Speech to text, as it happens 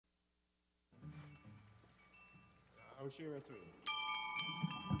Oshira 3.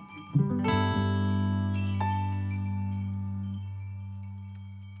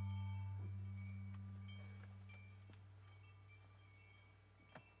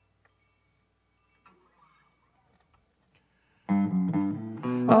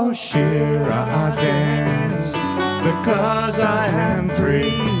 Oshira, I dance because I am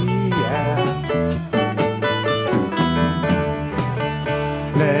free. Yeah.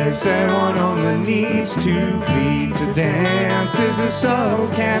 They say one only needs 2 feet to dance. Is it so?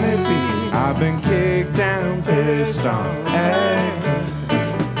 Can it be? I've been kicked down, pissed on,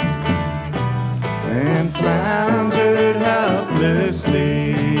 and floundered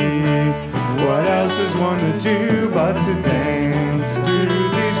helplessly. What else is one to do but to dance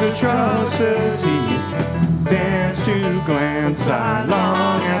through these atrocities? Dance to glance, I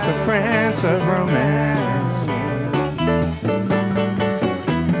long at the prance of romance,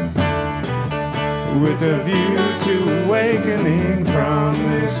 with a view to awakening from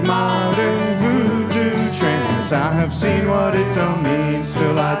this modern voodoo trance. I have seen what it don't mean,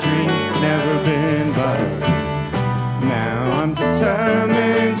 still I dream, never been, but now I'm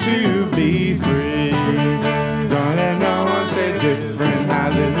determined to be free. Don't let no one say different,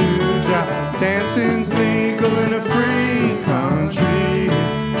 hallelujah. Dancing's legal in a free country,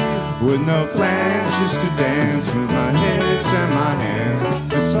 with no plans, just to dance with my hips and my hands,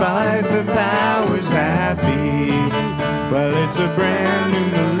 despite the powers that be. Well, it's a brand new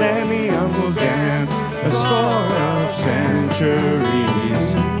millennium, we'll dance a score of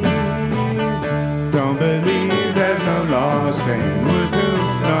centuries. Don't believe there's no law saying with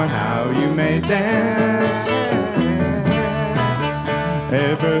whom nor how you may dance.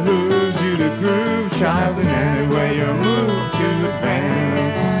 It behooves you to groove, child, in any way you're moved to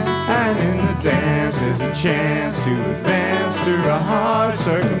advance. And in the dance there's a chance to advance through a hard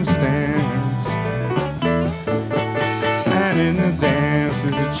circumstance. And in the dance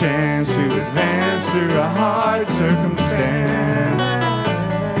there's a chance to advance through a hard circumstance.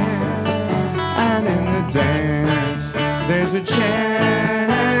 And in the dance there's a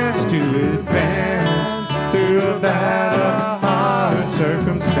chance to advance through a bad, hard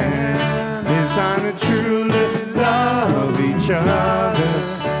circumstance. It's time to truly love each other,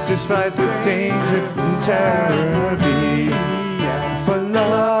 despite the danger and terror be. For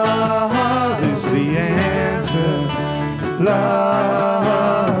love is the answer,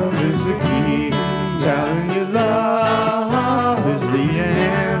 love is the key. Telling you love is the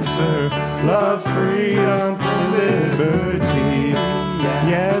answer, love, freedom, liberty.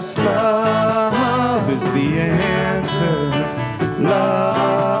 Yes, love is the answer,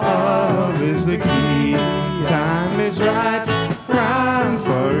 love is the key. Time is right, time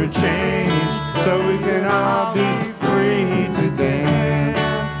for a change, so we can all be free to dance.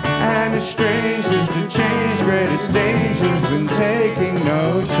 And it's strange is to change, greatest dangers than taking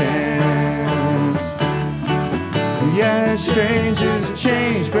no chance. Yeah, strange is to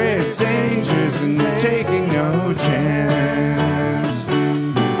change, great dangers than taking no chance.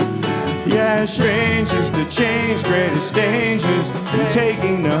 Yeah, strange is to change, greatest dangers than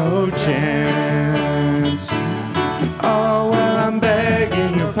taking no chance. Oh, well, I'm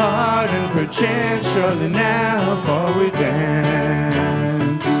begging your pardon, perchance, surely now, for we dance.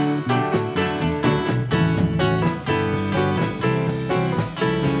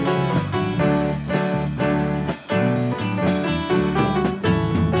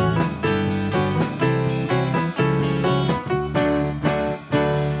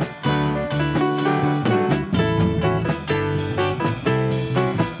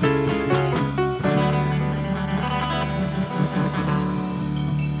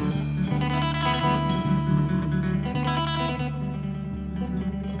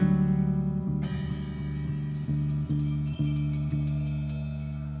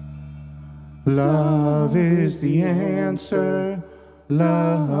 Love is the answer,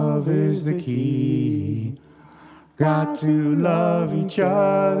 love is the key. Got to love each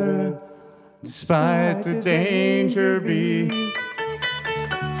other, despite the danger be.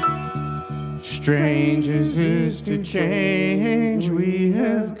 Strange as is to change, we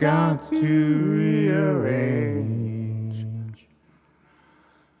have got to rearrange.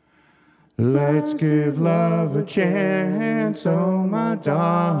 Let's give love a chance, oh my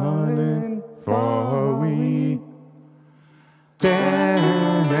darling, for we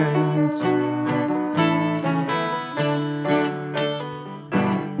dance.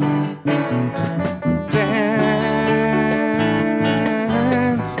 Dance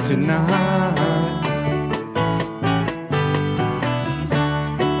tonight.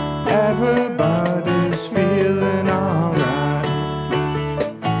 Everybody's feeling alright.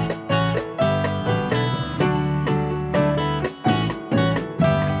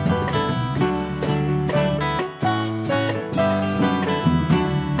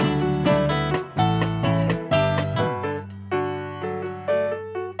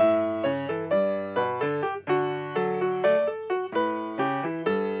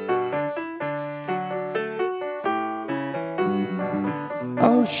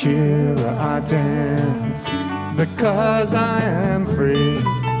 Oshira, I dance because I am free.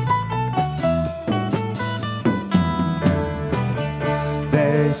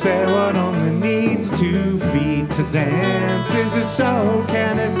 They say one only needs 2 feet to dance. Is it so?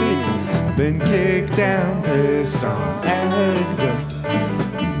 Can it be? Been kicked down, pissed on, egged up,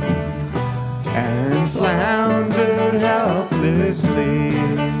 and floundered helplessly.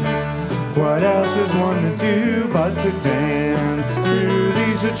 What else was one to do but to dance through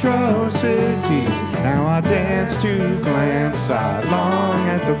these atrocities? Now I dance to glance sidelong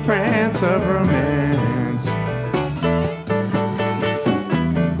at the prance of romance,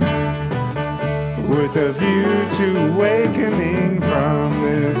 with a view to awakening from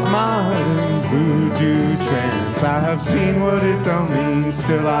this modern voodoo trance. I have seen what it don't mean,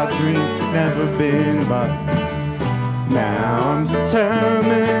 still I dream, never been, but now I'm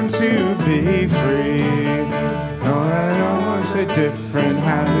determined to be free. No, I know it's a different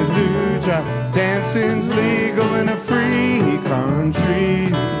hallelujah. Dancing's legal in a free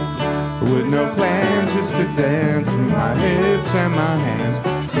country, with no plans, just to dance with my hips and my hands,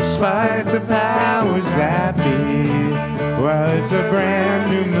 despite the powers that be. Well, it's a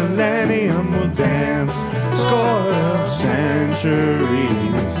brand new millennium, we'll dance score of centuries.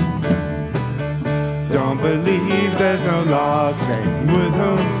 Don't believe there's no law saying with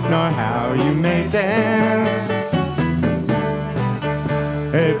whom nor how you may dance.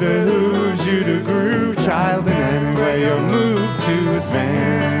 It behooves you to groove, child, in any way you'll move to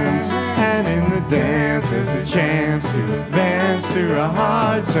advance. And in the dance there's a chance to advance through a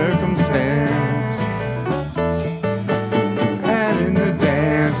hard circumstance. And in the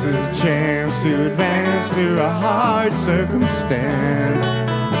dance there's a chance to advance through a hard circumstance.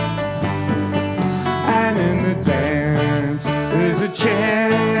 And in the dance there's a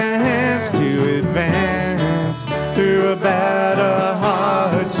chance to advance through a better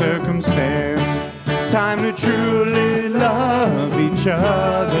hard circumstance. It's time to truly love each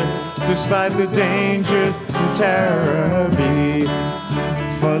other, despite the dangers and terror be.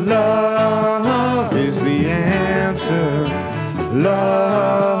 For love is the answer,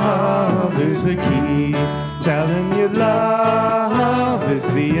 love is the key. Telling you love is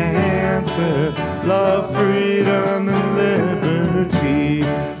the answer, love, freedom, and liberty.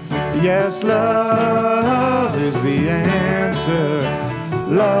 Yes, love is the answer,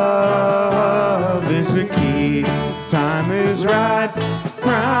 love is the key. Time is ripe,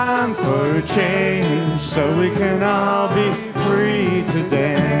 prime for a change, so we can all be free to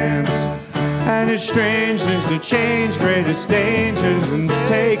dance. And it's strangeness to change, greatest dangers, and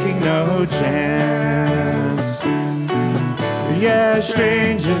taking no chance. Yeah,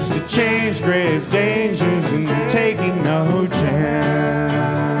 strangers to change, grave dangers, and taking no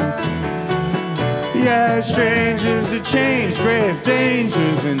chance. Yeah, strangers to change, grave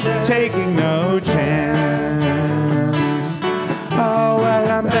dangers, and taking no chance. Oh, well,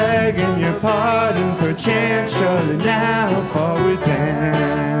 I'm begging your pardon, perchance, surely now, for we dance.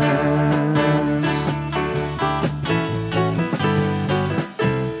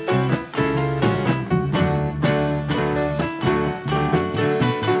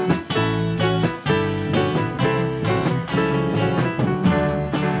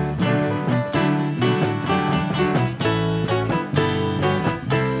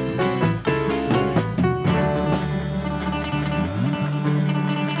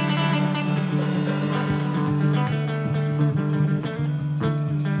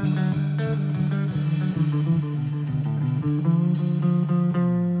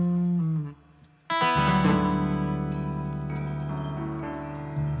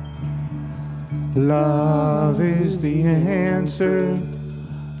 Love is the answer,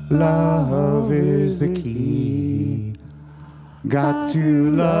 love is the key. Got to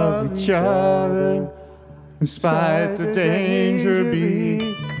love each other, despite the danger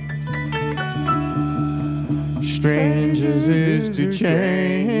be. Strange as is to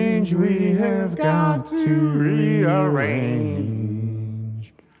change, we have got to rearrange.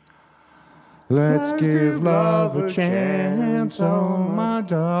 Let's give love a chance, oh my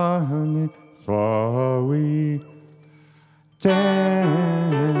darling, for we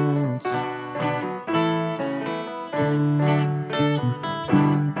dance.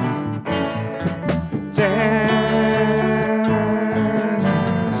 Dance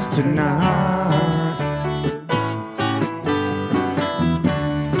tonight.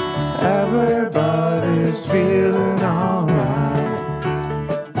 Everybody's feeling alright.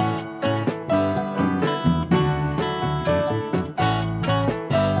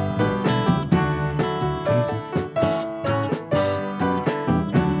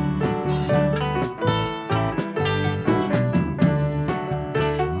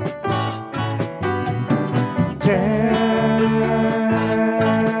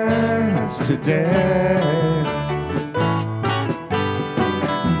 today.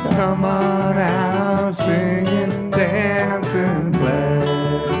 Come on out, sing and dance and play.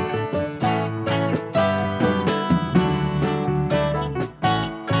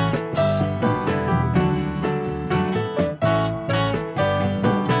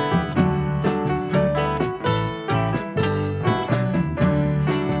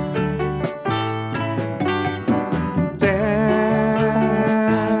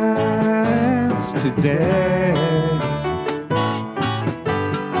 Today,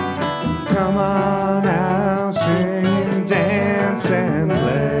 come on out, sing and dance and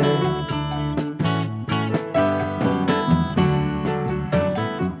play.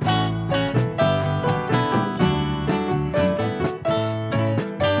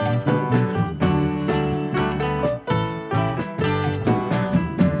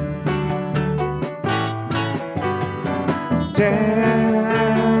 Dance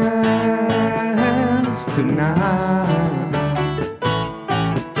tonight.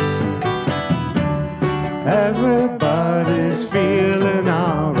 Everybody's feeling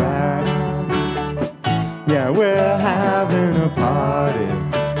alright. Yeah, we're having a party.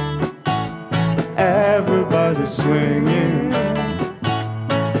 Everybody's swinging.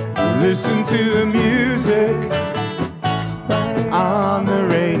 Listen to the music on the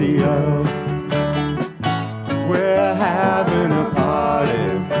radio. We're having a party.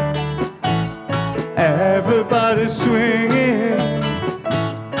 Everybody's swinging.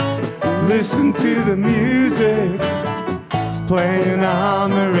 Listen to the music playing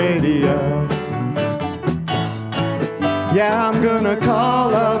on the radio. Yeah, I'm gonna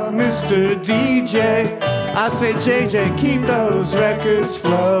call up Mr. DJ. I say, JJ, keep those records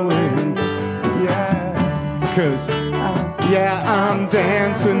flowing. Yeah, 'cause I'm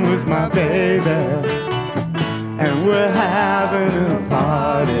dancing with my baby, and we're having a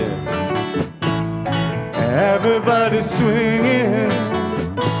party. Everybody's swinging.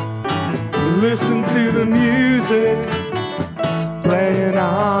 Listen to the music playing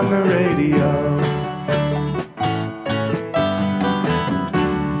on the radio.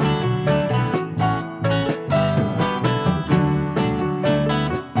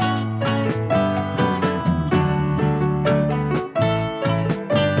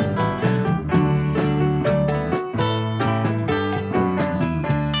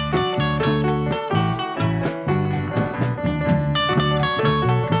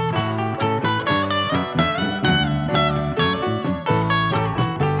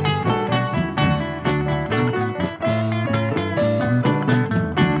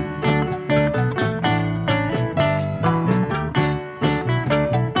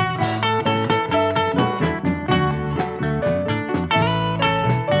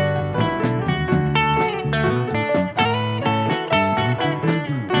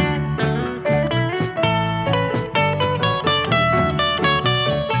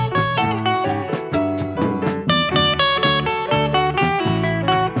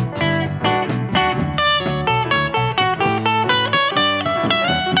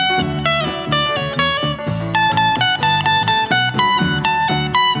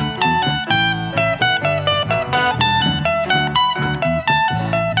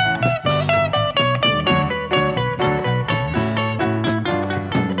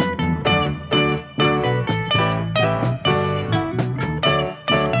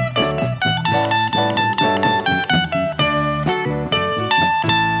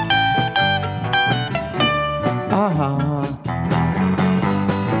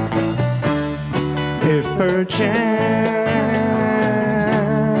 If perchance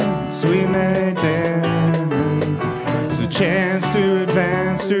we may dance, it's a chance to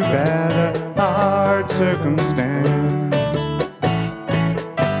advance through better hard circumstance.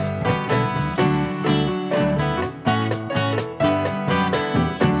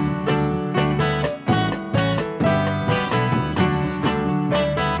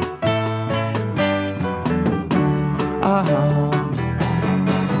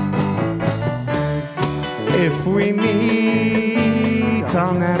 If we meet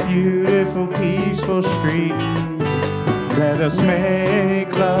on that beautiful, peaceful street, let us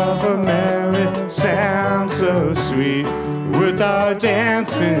make love a merry sound so sweet with our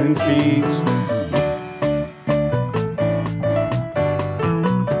dancing feet.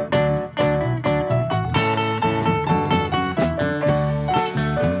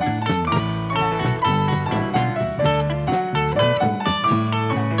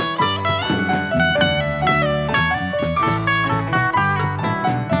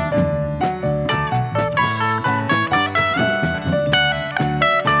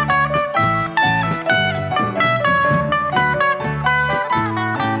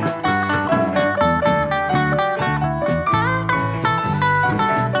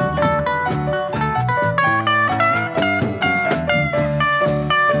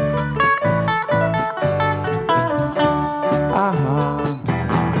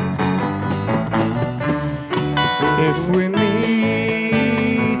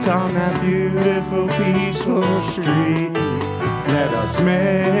 street. Let us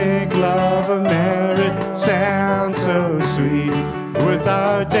make love a merry sound so sweet with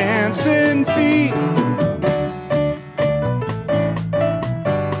our dancing feet.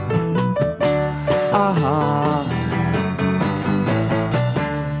 Aha.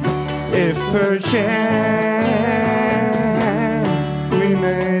 If perchance we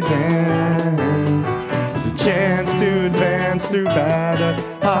may dance, it's a chance to advance through bad or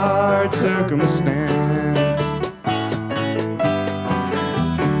hard circumstance.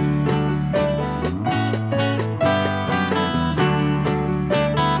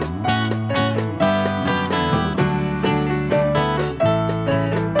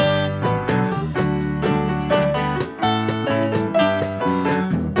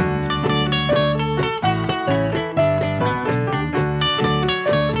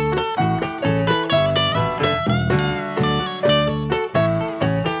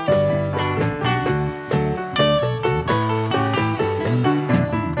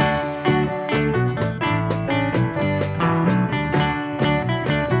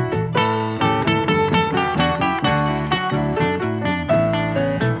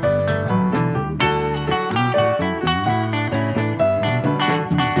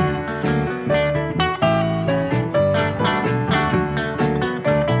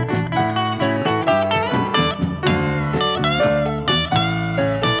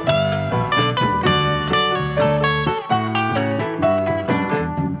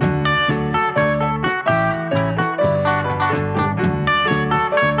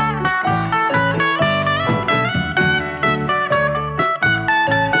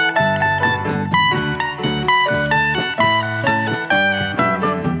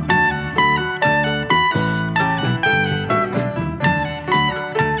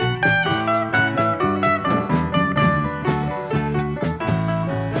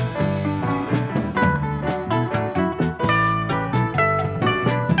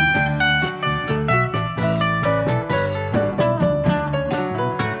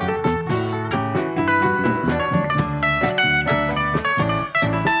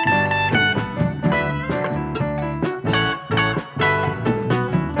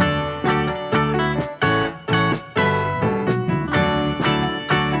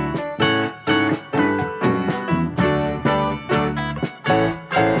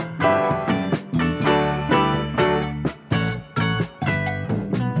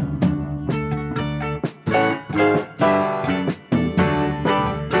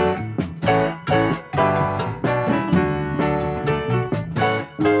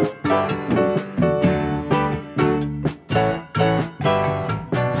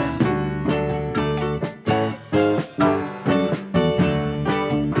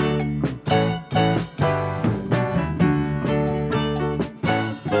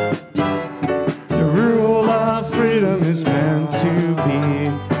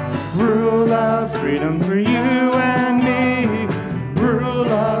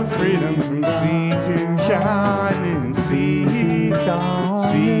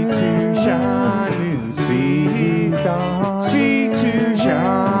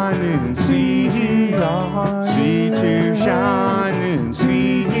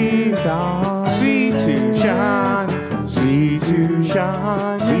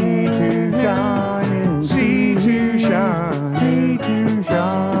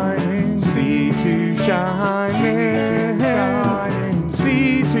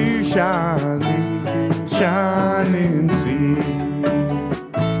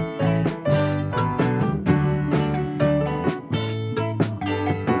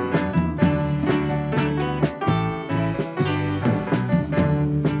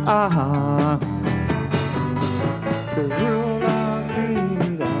 Aha. The rule of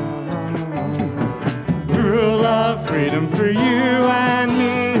freedom. Rule of freedom for you and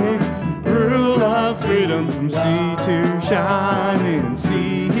me. Rule of freedom from sea to shining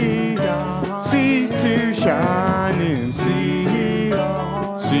sea. Sea to shining sea.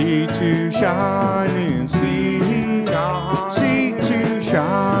 Sea to shining sea. Sea to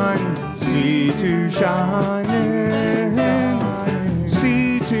shine. Sea to shining.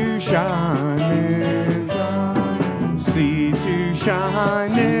 Sea to shining. Sea to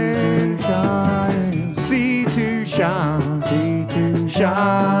shining. Sea to shine. Sea to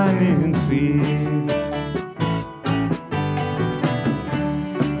shining sea.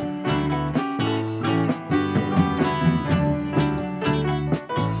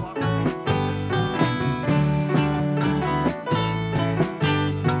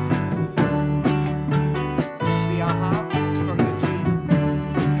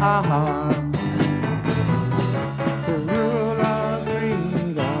 Aha. The rule of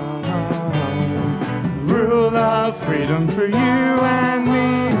freedom. Rule of freedom for you and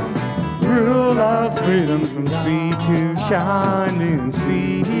me. Rule of freedom from sea to shining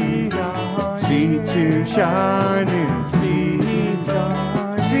sea. Sea to shining sea.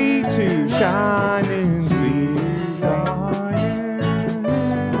 Sea to shining sea.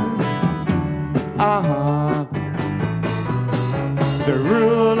 The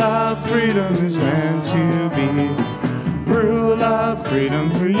rule of freedom is meant to be. Rule of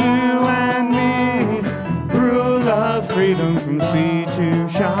freedom for you and me. Rule of freedom from sea to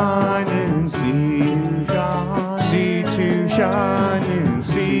shining sea. Sea to shining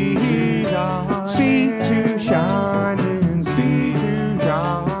sea. Sea to shining sea.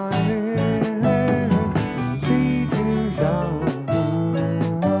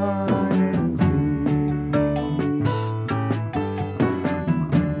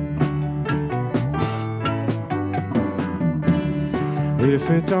 If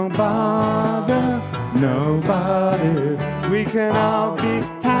it don't bother nobody, we can all be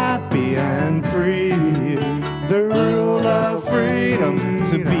happy and free. The rule of freedom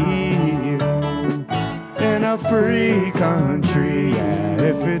to be in a free country. Yeah,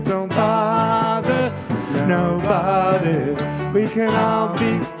 if it don't bother nobody, we can all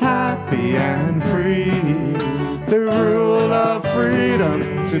be happy and free. The rule of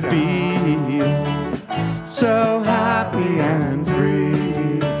freedom to be so happy and free.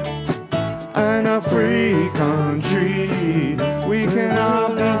 In a free country, we can all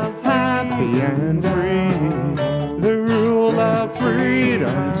be happy and free. The rule of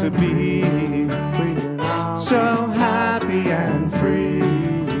freedom to be so happy and free.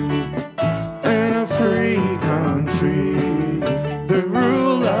 In a free country, the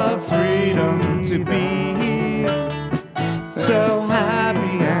rule of freedom to be so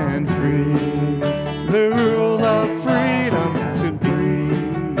happy and free. The rule of freedom to be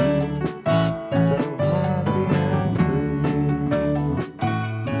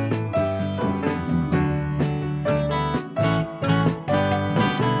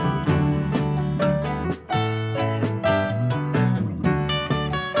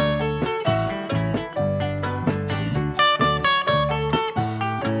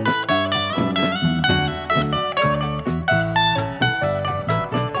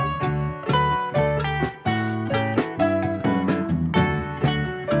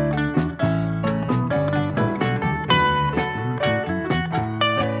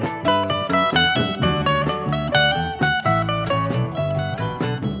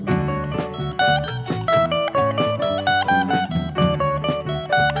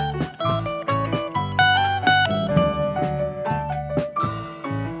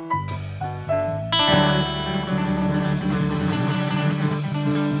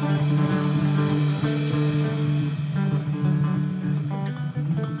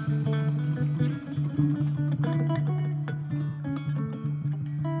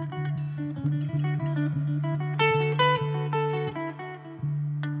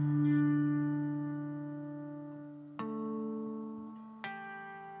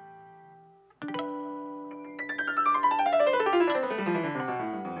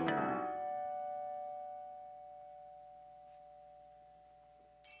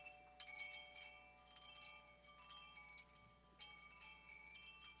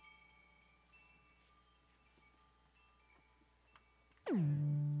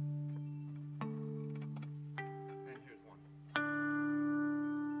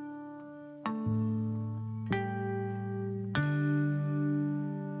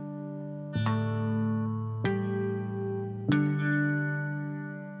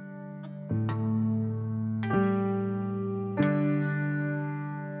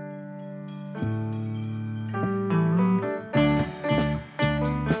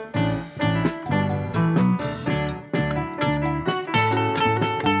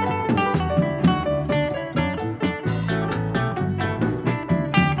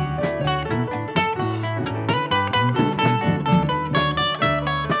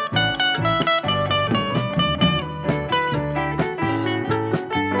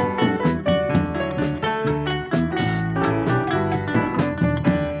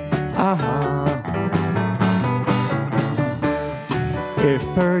If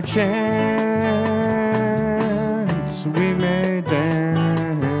perchance we may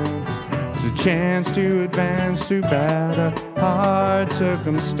dance, it's a chance to advance through bad or hard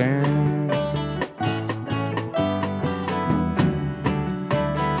circumstance.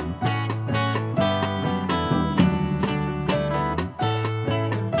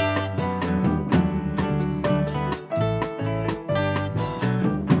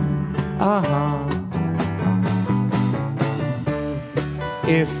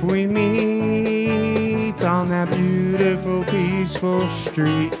 If we meet on that beautiful, peaceful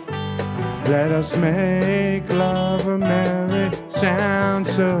street. Let us make love a merry sound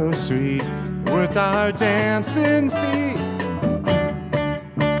so sweet with our dancing feet.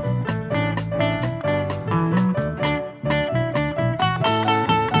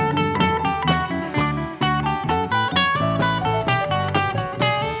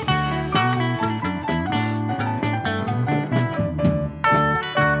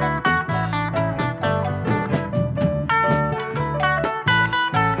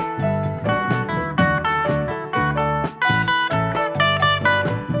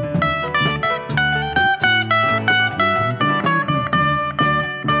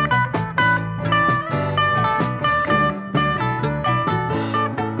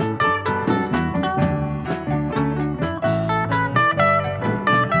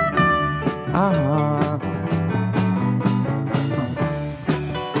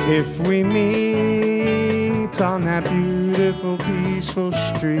 If we meet on that beautiful, peaceful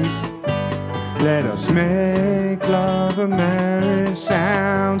street, let us make love a merry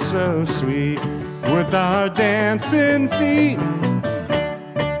sound so sweet with our dancing feet.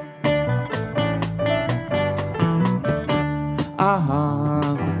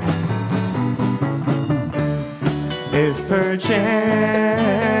 If perchance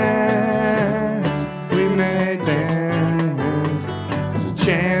we may dance, it's a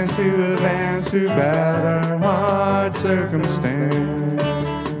chance to advance through bad or hard circumstance.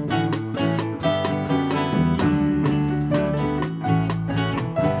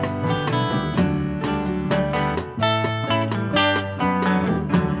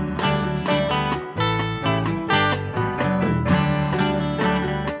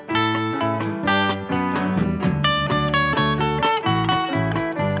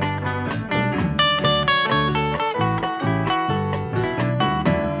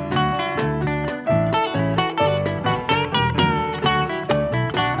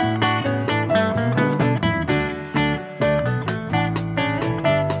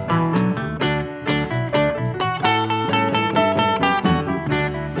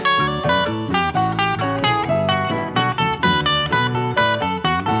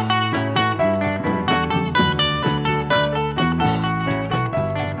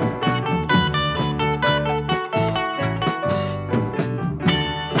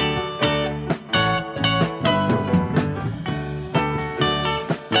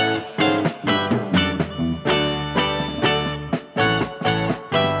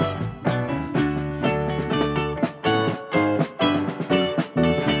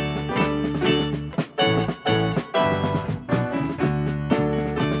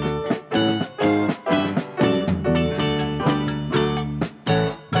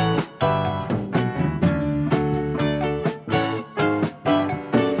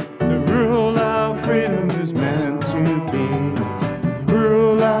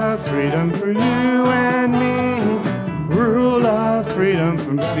 Freedom for you and me, rule of freedom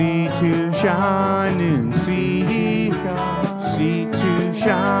from sea to shining sea, sea to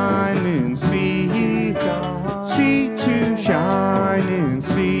shining sea, sea to shining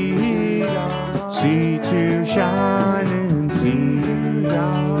sea, sea to shining sea.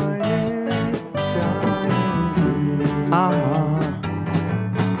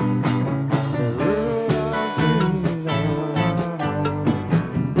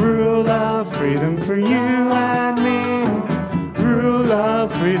 Freedom for you and me, rule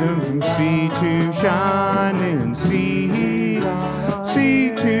of freedom from sea to shining sea,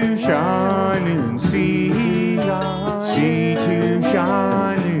 sea to shining sea, sea to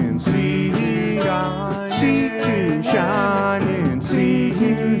shining sea, sea to shining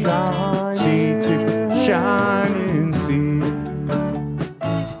sea.